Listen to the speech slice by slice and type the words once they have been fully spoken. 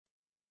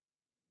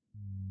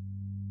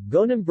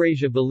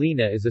Gonimbrasia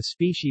belina is a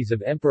species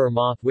of emperor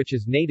moth which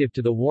is native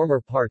to the warmer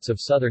parts of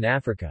southern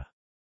Africa.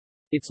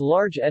 Its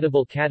large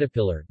edible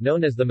caterpillar,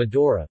 known as the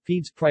medora,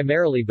 feeds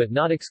primarily but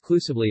not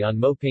exclusively on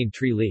mopane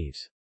tree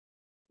leaves.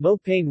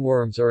 Mopane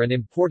worms are an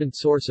important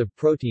source of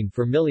protein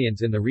for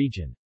millions in the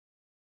region.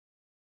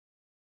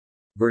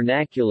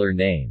 Vernacular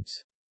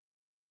names.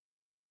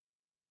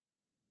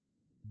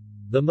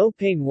 The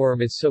mopane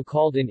worm is so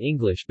called in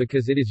English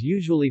because it is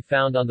usually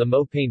found on the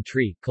mopane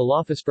tree,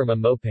 Calophosperma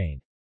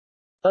mopane.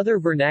 Other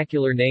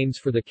vernacular names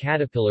for the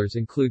caterpillars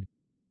include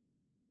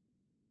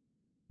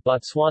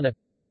Botswana,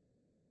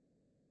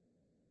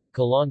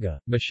 Kalanga,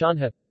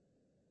 Mashanha,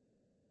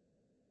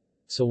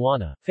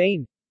 Sawana,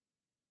 Fane,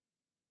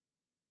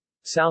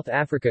 South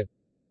Africa,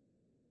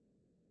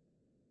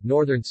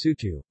 Northern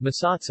Sutu,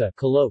 Masatsa,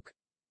 Kalok,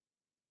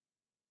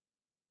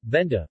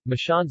 Venda,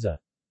 Mashanza,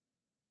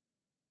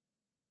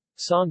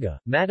 Sangha,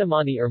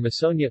 Matamani or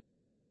Masonia,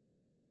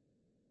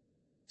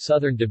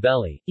 Southern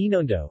Ndebele,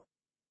 Inondo,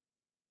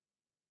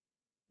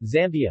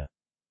 Zambia,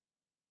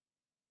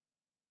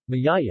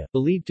 Mayaya,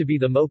 believed to be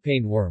the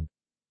mopane worm,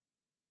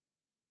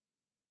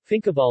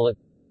 Finkabala,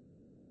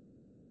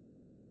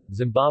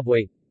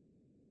 Zimbabwe,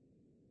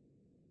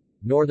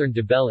 Northern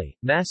Ndebele,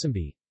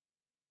 Masambi,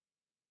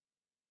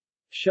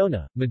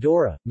 Shona,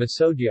 Medora,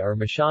 Masodia or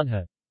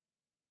Mashanha,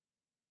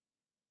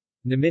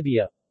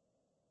 Namibia,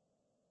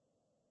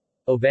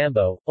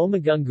 Ovambo,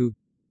 Omagungu,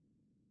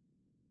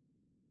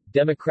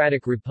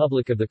 Democratic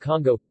Republic of the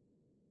Congo,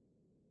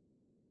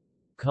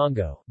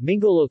 Congo.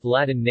 Mingoloth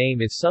Latin name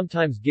is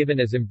sometimes given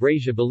as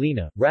Imbrasia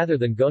belina, rather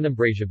than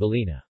Gonimbrasia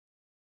belina.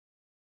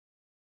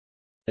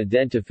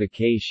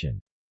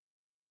 Identification.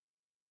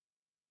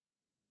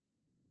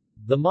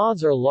 The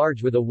moths are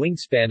large with a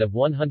wingspan of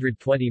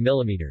 120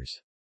 mm.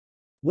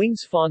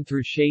 Wings fawn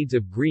through shades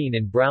of green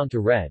and brown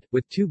to red,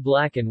 with two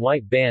black and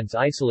white bands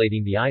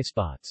isolating the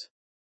eyespots.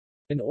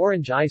 An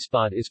orange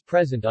eyespot is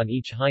present on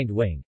each hind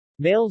wing.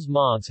 Males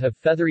moths have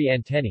feathery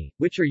antennae,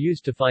 which are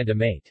used to find a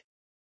mate.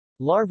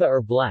 Larvae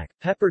are black,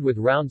 peppered with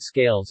round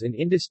scales in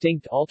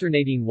indistinct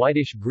alternating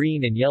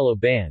whitish-green and yellow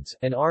bands,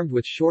 and armed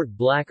with short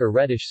black or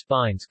reddish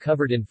spines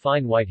covered in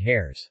fine white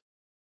hairs.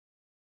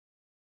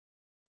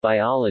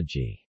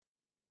 Biology.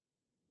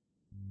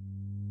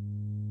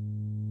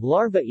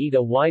 Larvae eat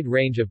a wide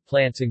range of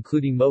plants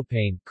including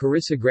mopane,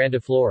 Carissa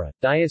grandiflora,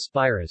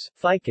 Diospyros,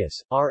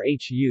 ficus,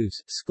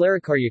 rhus,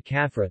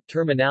 Sclerocarya,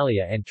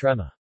 terminalia and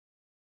trema.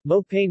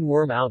 Mopane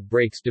worm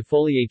outbreaks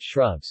defoliate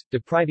shrubs,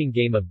 depriving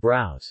game of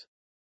browse.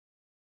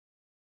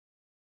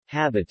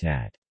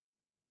 Habitat.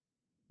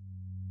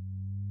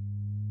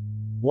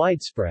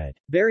 Widespread.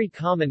 Very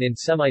common in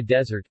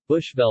semi-desert,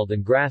 bushveld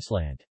and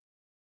grassland.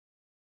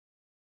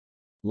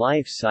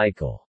 Life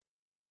cycle.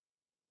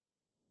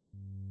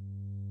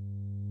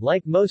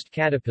 Like most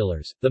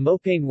caterpillars, the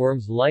mopane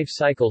worm's life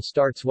cycle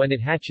starts when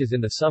it hatches in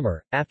the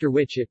summer, after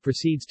which it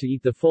proceeds to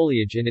eat the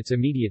foliage in its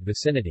immediate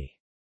vicinity.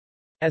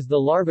 As the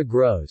larva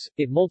grows,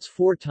 it molts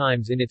 4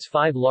 times in its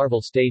 5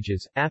 larval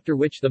stages, after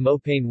which the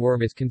mopane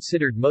worm is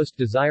considered most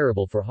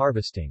desirable for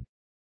harvesting.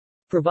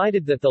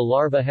 Provided that the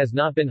larva has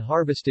not been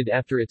harvested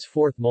after its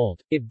 4th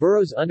molt, it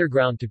burrows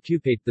underground to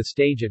pupate, the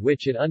stage at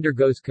which it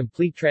undergoes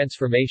complete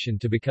transformation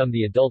to become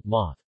the adult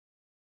moth.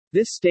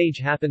 This stage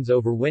happens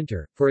over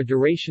winter, for a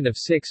duration of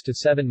 6 to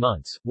 7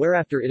 months,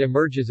 whereafter it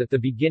emerges at the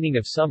beginning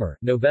of summer,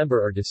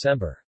 November or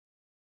December.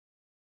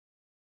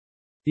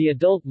 The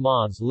adult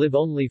moths live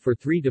only for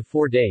 3 to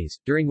 4 days,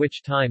 during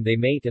which time they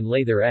mate and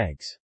lay their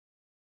eggs.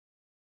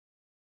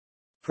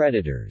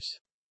 Predators.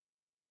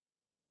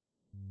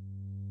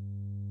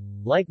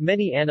 Like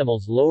many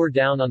animals lower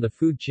down on the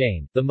food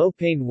chain, the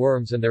mopane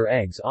worms and their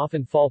eggs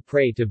often fall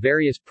prey to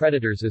various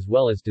predators as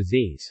well as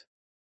disease.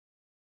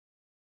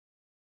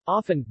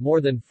 Often,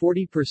 more than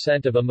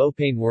 40% of a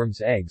mopane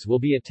worm's eggs will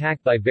be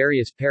attacked by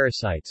various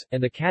parasites,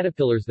 and the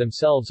caterpillars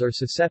themselves are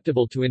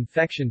susceptible to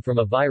infection from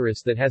a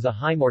virus that has a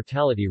high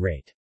mortality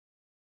rate.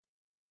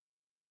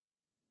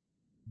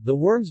 The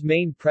worm's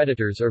main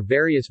predators are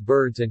various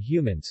birds and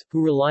humans,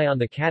 who rely on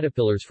the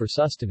caterpillars for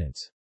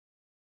sustenance.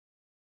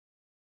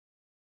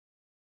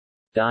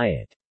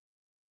 Diet.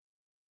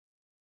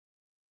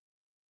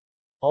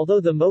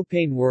 Although the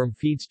mopane worm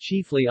feeds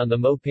chiefly on the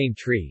mopane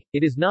tree,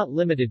 it is not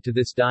limited to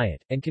this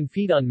diet, and can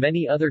feed on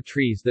many other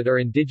trees that are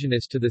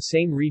indigenous to the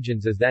same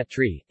regions as that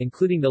tree,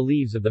 including the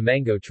leaves of the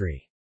mango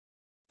tree.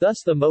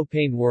 Thus the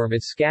mopane worm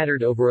is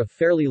scattered over a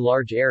fairly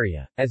large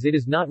area, as it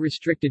is not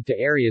restricted to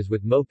areas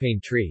with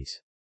mopane trees.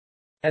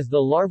 As the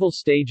larval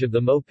stage of the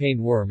mopane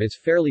worm is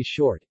fairly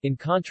short, in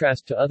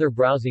contrast to other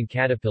browsing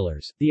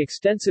caterpillars, the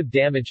extensive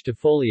damage to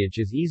foliage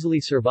is easily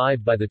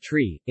survived by the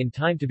tree, in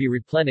time to be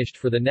replenished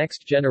for the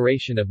next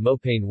generation of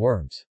mopane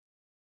worms.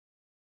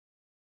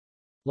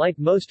 Like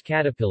most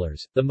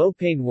caterpillars, the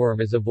mopane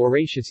worm is a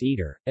voracious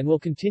eater, and will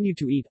continue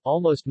to eat,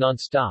 almost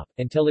non-stop,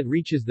 until it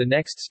reaches the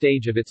next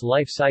stage of its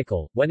life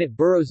cycle, when it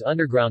burrows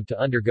underground to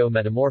undergo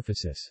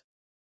metamorphosis.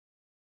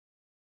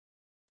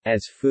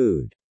 As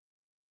food.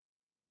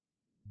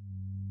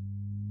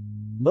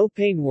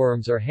 Mopane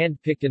worms are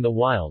hand-picked in the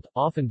wild,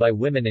 often by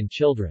women and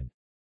children.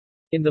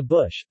 In the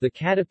bush, the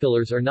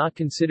caterpillars are not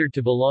considered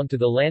to belong to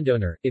the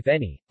landowner, if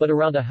any, but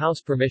around a house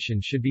permission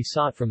should be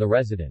sought from the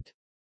resident.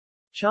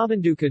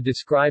 Chabanduka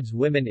describes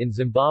women in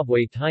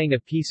Zimbabwe tying a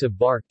piece of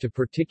bark to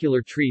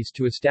particular trees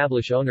to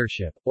establish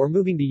ownership, or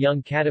moving the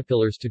young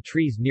caterpillars to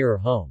trees nearer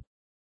home.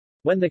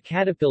 When the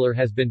caterpillar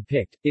has been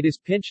picked, it is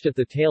pinched at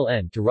the tail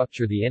end to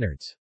rupture the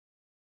innards.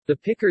 The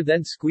picker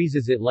then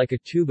squeezes it like a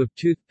tube of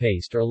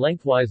toothpaste or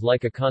lengthwise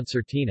like a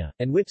concertina,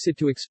 and whips it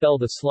to expel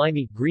the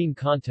slimy, green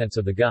contents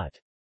of the gut.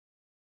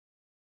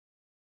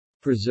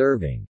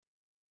 Preserving.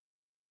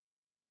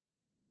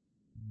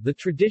 The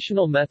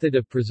traditional method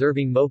of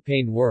preserving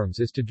mopane worms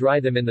is to dry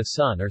them in the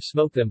sun or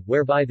smoke them,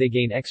 whereby they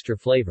gain extra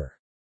flavor.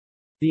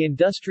 The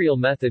industrial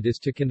method is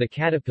to can the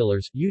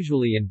caterpillars,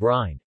 usually in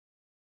brine.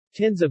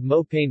 Tins of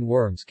mopane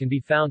worms can be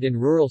found in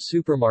rural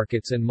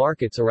supermarkets and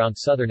markets around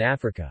southern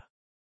Africa.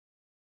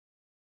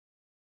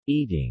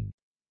 Eating.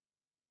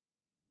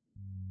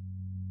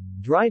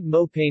 Dried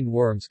mopane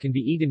worms can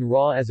be eaten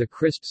raw as a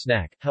crisp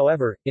snack,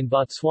 however, in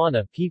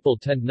Botswana, people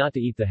tend not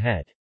to eat the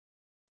head.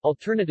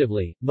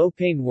 Alternatively,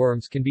 mopane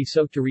worms can be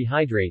soaked to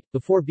rehydrate,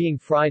 before being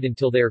fried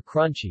until they are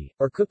crunchy,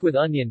 or cooked with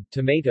onion,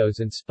 tomatoes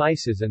and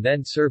spices and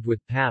then served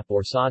with pap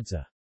or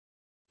sadza.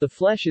 The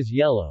flesh is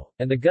yellow,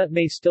 and the gut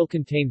may still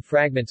contain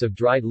fragments of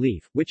dried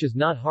leaf, which is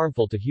not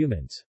harmful to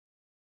humans.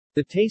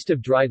 The taste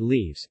of dried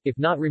leaves, if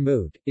not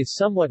removed, is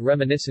somewhat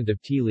reminiscent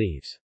of tea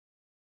leaves.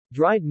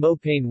 Dried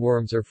mopane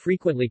worms are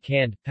frequently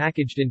canned,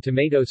 packaged in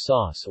tomato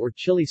sauce or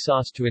chili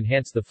sauce to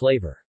enhance the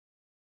flavor.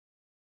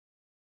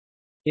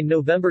 In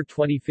November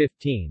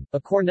 2015, a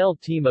Cornell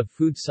team of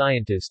food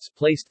scientists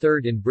placed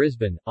third in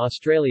Brisbane,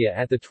 Australia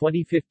at the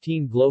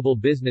 2015 Global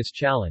Business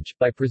Challenge,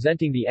 by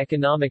presenting the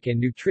economic and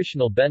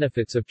nutritional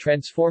benefits of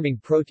transforming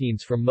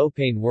proteins from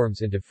mopane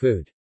worms into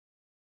food.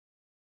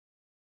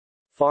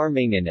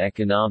 Farming and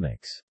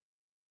economics.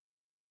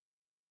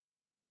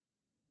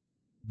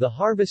 The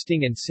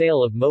harvesting and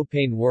sale of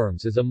mopane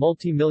worms is a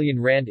multi-million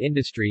rand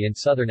industry in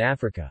southern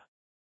Africa.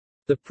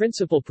 The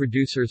principal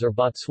producers are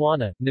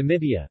Botswana,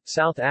 Namibia,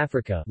 South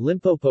Africa,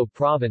 Limpopo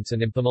Province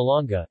and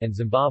Mpumalanga, and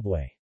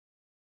Zimbabwe.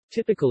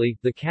 Typically,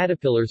 the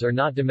caterpillars are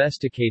not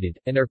domesticated,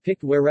 and are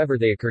picked wherever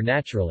they occur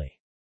naturally.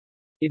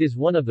 It is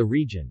one of the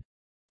region's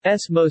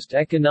most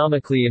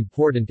economically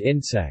important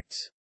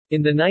insects.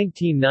 In the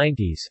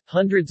 1990s,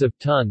 hundreds of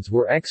tons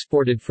were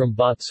exported from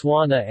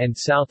Botswana and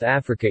South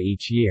Africa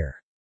each year.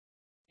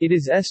 It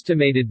is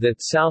estimated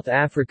that South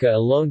Africa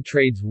alone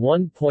trades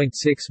 1.6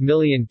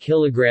 million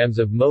kilograms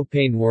of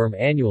mopane worm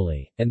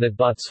annually, and that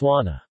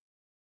Botswana's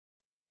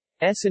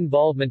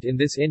involvement in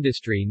this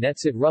industry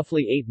nets it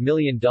roughly $8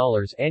 million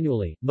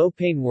annually.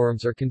 Mopane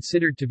worms are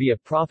considered to be a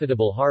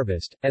profitable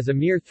harvest, as a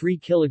mere 3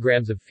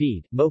 kilograms of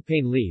feed,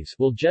 mopane leaves,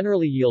 will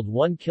generally yield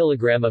 1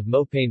 kilogram of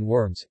mopane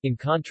worms. In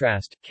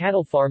contrast,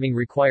 cattle farming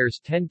requires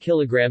 10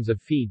 kilograms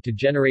of feed to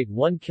generate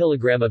 1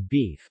 kilogram of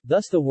beef,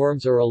 thus the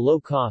worms are a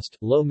low-cost,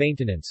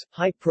 low-maintenance,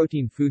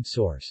 high-protein food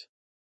source.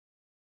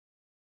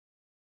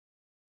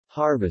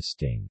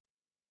 Harvesting.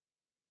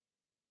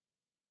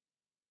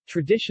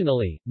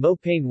 Traditionally,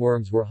 mopane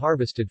worms were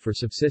harvested for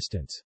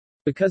subsistence.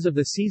 Because of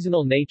the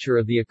seasonal nature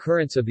of the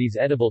occurrence of these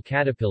edible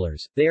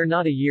caterpillars, they are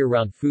not a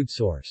year-round food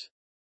source.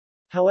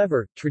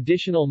 However,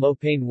 traditional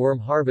mopane worm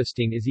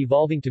harvesting is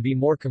evolving to be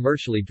more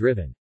commercially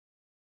driven.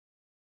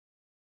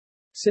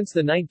 Since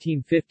the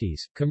 1950s,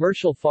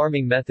 commercial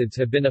farming methods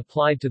have been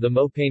applied to the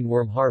mopane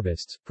worm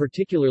harvests,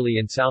 particularly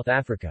in South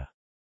Africa.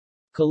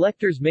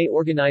 Collectors may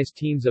organize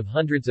teams of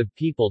hundreds of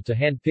people to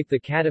hand-pick the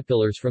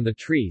caterpillars from the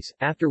trees,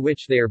 after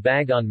which they are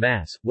bagged en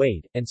masse,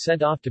 weighed, and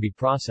sent off to be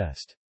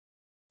processed.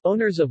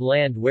 Owners of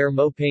land where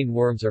mopane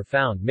worms are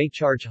found may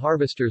charge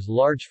harvesters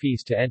large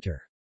fees to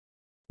enter.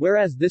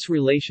 Whereas this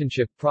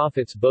relationship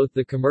profits both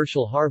the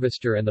commercial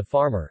harvester and the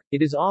farmer,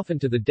 it is often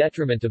to the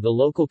detriment of the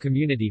local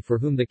community for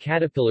whom the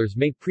caterpillars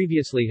may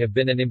previously have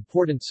been an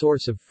important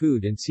source of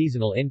food and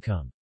seasonal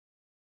income.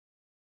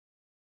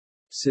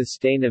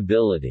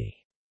 Sustainability.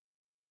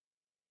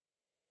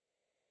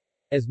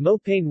 As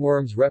mopane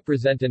worms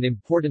represent an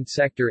important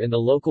sector in the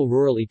local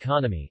rural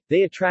economy,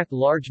 they attract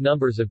large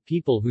numbers of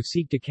people who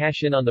seek to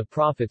cash in on the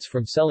profits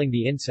from selling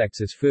the insects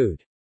as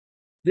food.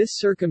 This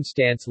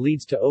circumstance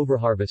leads to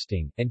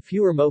overharvesting, and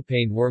fewer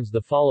mopane worms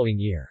the following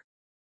year.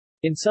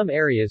 In some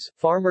areas,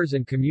 farmers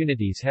and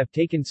communities have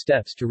taken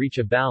steps to reach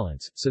a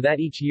balance, so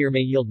that each year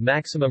may yield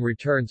maximum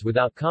returns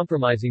without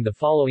compromising the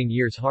following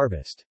year's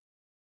harvest.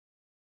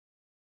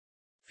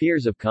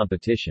 Fears of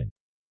competition.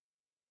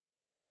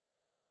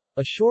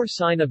 A sure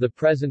sign of the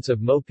presence of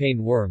mopane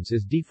worms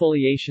is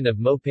defoliation of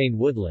mopane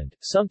woodland,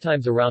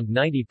 sometimes around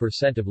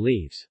 90% of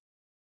leaves.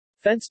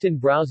 Fenced-in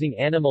browsing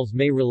animals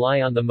may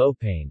rely on the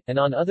mopane, and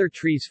on other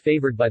trees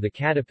favored by the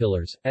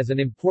caterpillars, as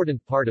an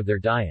important part of their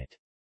diet.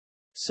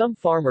 Some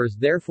farmers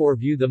therefore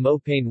view the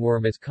mopane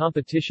worm as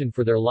competition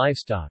for their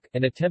livestock,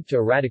 and attempt to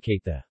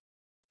eradicate the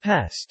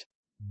pest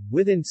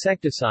with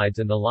insecticides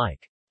and the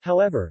like.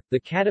 However, the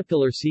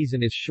caterpillar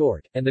season is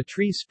short, and the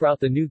trees sprout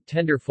the new,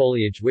 tender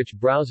foliage which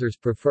browsers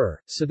prefer,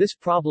 so this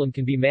problem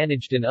can be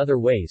managed in other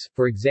ways,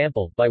 for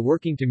example, by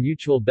working to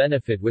mutual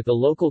benefit with the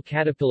local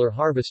caterpillar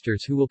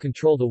harvesters who will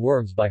control the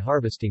worms by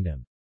harvesting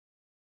them.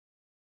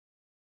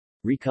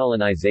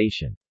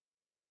 Recolonization.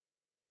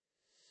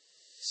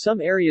 Some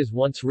areas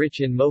once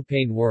rich in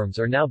mopane worms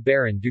are now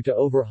barren due to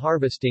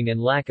over-harvesting and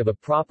lack of a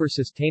proper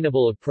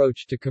sustainable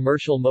approach to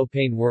commercial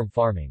mopane worm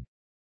farming.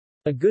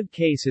 A good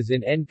case is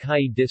in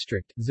Nkai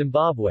district,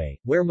 Zimbabwe,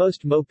 where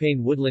most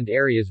mopane woodland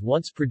areas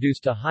once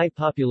produced a high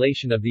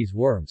population of these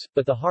worms,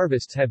 but the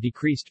harvests have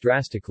decreased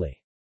drastically.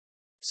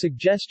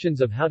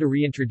 Suggestions of how to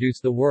reintroduce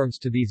the worms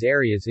to these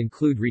areas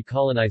include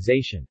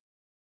recolonization.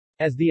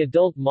 As the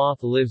adult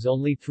moth lives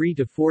only 3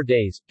 to 4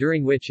 days,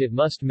 during which it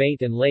must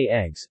mate and lay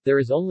eggs, there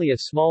is only a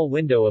small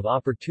window of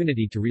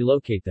opportunity to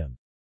relocate them.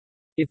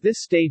 If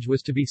this stage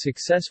was to be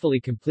successfully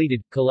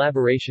completed,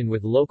 collaboration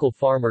with local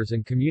farmers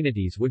and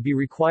communities would be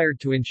required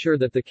to ensure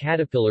that the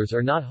caterpillars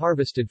are not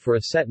harvested for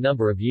a set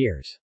number of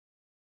years.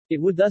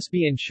 It would thus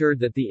be ensured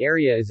that the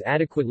area is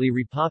adequately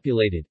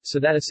repopulated, so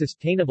that a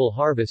sustainable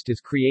harvest is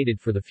created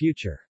for the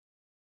future.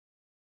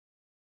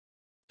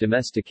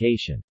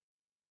 Domestication.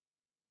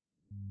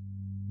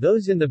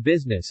 Those in the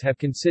business have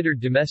considered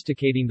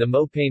domesticating the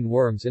mopane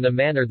worms in a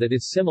manner that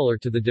is similar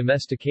to the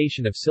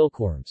domestication of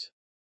silkworms.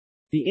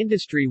 The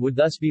industry would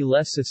thus be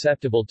less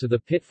susceptible to the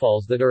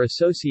pitfalls that are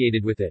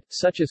associated with it,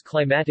 such as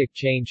climatic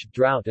change,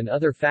 drought and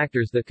other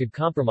factors that could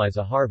compromise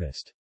a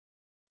harvest.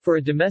 For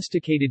a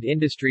domesticated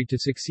industry to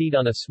succeed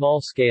on a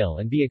small scale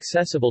and be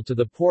accessible to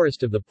the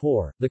poorest of the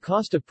poor, the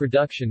cost of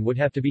production would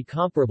have to be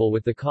comparable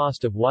with the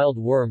cost of wild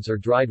worms or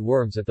dried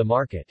worms at the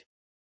market.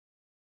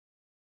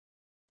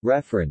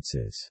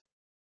 References.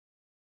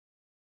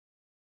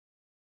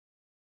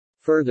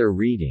 Further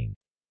reading.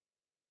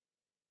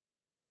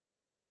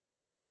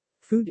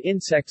 Food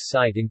Insects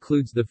site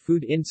includes the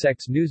Food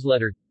Insects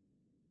newsletter.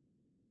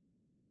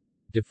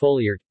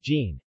 Defoliert,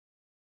 Jean.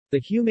 The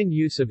Human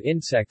Use of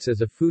Insects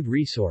as a Food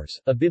Resource,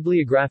 a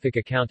bibliographic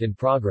account in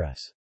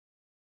progress.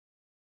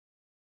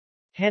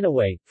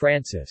 Hanaway,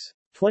 Francis.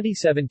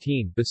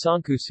 2017,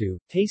 Basankusu,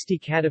 Tasty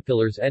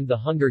Caterpillars End the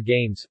Hunger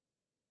Games.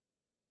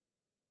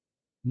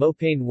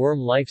 Mopane Worm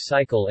Life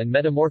Cycle and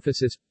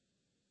Metamorphosis.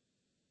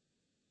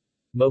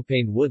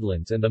 Mopane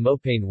Woodlands and the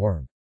Mopane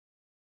Worm.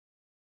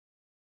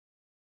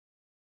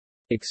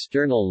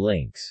 External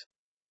links.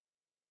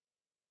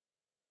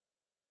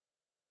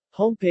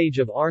 Homepage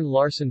of Arne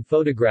Larsen.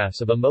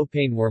 Photographs of a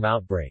mopane worm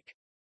outbreak.